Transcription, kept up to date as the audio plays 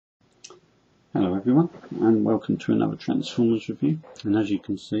Hello everyone, and welcome to another Transformers review. And as you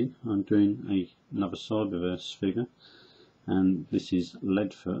can see, I'm doing another cyberverse figure, and this is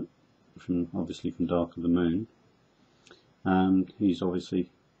Leadfoot, obviously from Dark of the Moon. He's obviously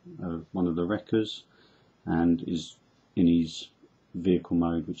one of the wreckers, and is in his vehicle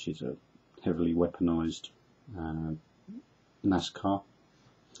mode, which is a heavily weaponized NASCAR.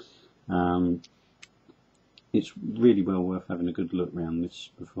 It's really well worth having a good look around this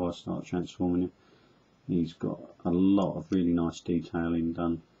before I start transforming him. He's got a lot of really nice detailing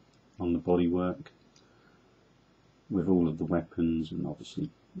done on the bodywork with all of the weapons and obviously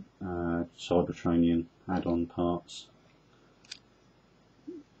Cybertronian add-on parts.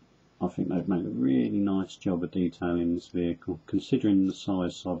 I think they've made a really nice job of detailing this vehicle, considering the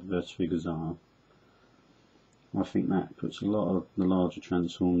size cyberverse figures are. I think that puts a lot of the larger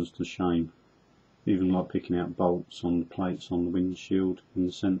Transformers to shame. Even like picking out bolts on the plates on the windshield in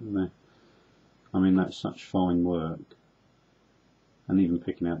the centre there. I mean, that's such fine work. And even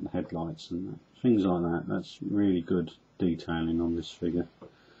picking out the headlights and that. Things like that, that's really good detailing on this figure.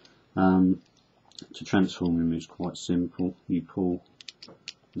 To transform him is quite simple. You pull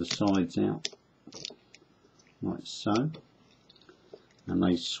the sides out like so, and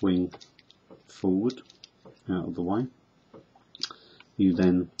they swing forward out of the way. You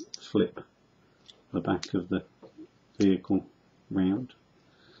then flip the back of the vehicle round,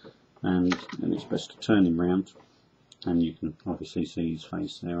 and then it's best to turn him round, and you can obviously see his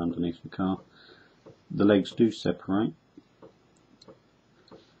face there underneath the car. The legs do separate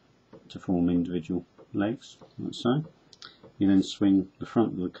to form individual legs, like so. You then swing the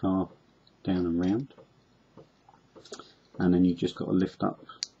front of the car down and round, and then you've just got to lift up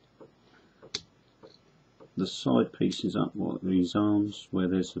the side pieces up, what these arms, where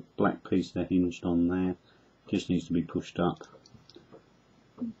there's a black piece they're hinged on there, just needs to be pushed up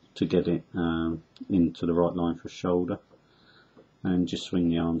to get it into the right line for shoulder, and just swing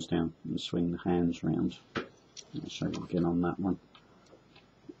the arms down and swing the hands round. I'll show you again on that one.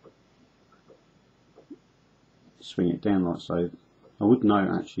 Swing it down like so. I would note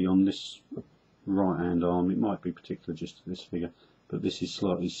actually on this right hand arm, it might be particular just to this figure, but this is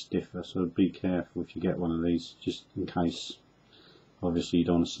slightly stiffer, so be careful if you get one of these, just in case. Obviously you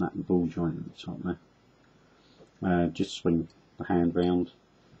don't want to snap the ball joint at the top there. Just swing the hand round,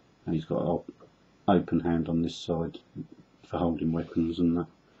 and he's got an open hand on this side for holding weapons and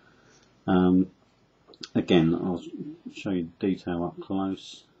that. Again, I'll show you the detail up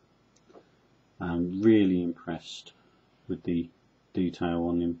close. I'm really impressed with the detail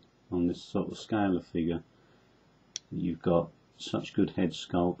on him on this sort of scale of figure. You've got such good head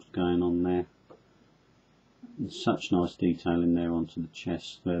sculpt going on there, and such nice detail in there onto the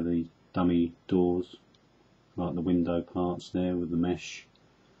chest where the dummy doors, like the window parts there with the mesh.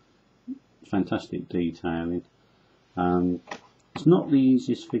 Fantastic detailing. It's not the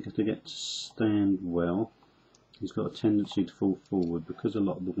easiest figure to get to stand well. He's got a tendency to fall forward because a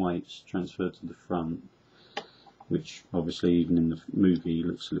lot of the weight's transferred to the front, which obviously even in the movie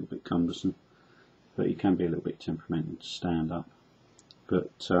looks a little bit cumbersome. But he can be a little bit temperamental to stand up.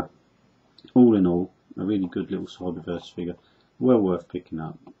 But all in all, a really good little cyberverse figure, well worth picking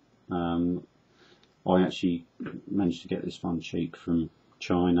up. I actually managed to get this one cheap from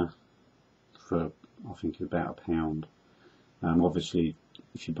China for I think about £1. Obviously,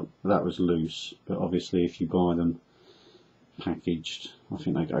 that was loose, but obviously if you buy them packaged, I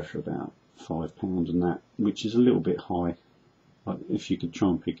think they go for about £5 and that, which is a little bit high. Like if you could try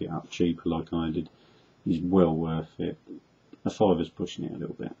and pick it up cheaper like I did, is well worth it. A £5's pushing it a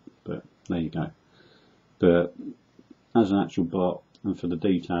little bit, but there you go. But as an actual bot, and for the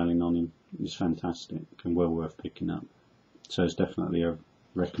detailing on him, is fantastic and well worth picking up. So it's definitely a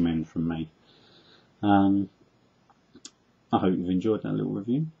recommend from me. I hope you've enjoyed that little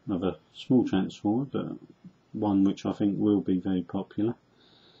review of a small Transformer, but one which I think will be very popular.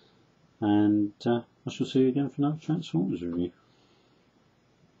 And I shall see you again for another Transformers review.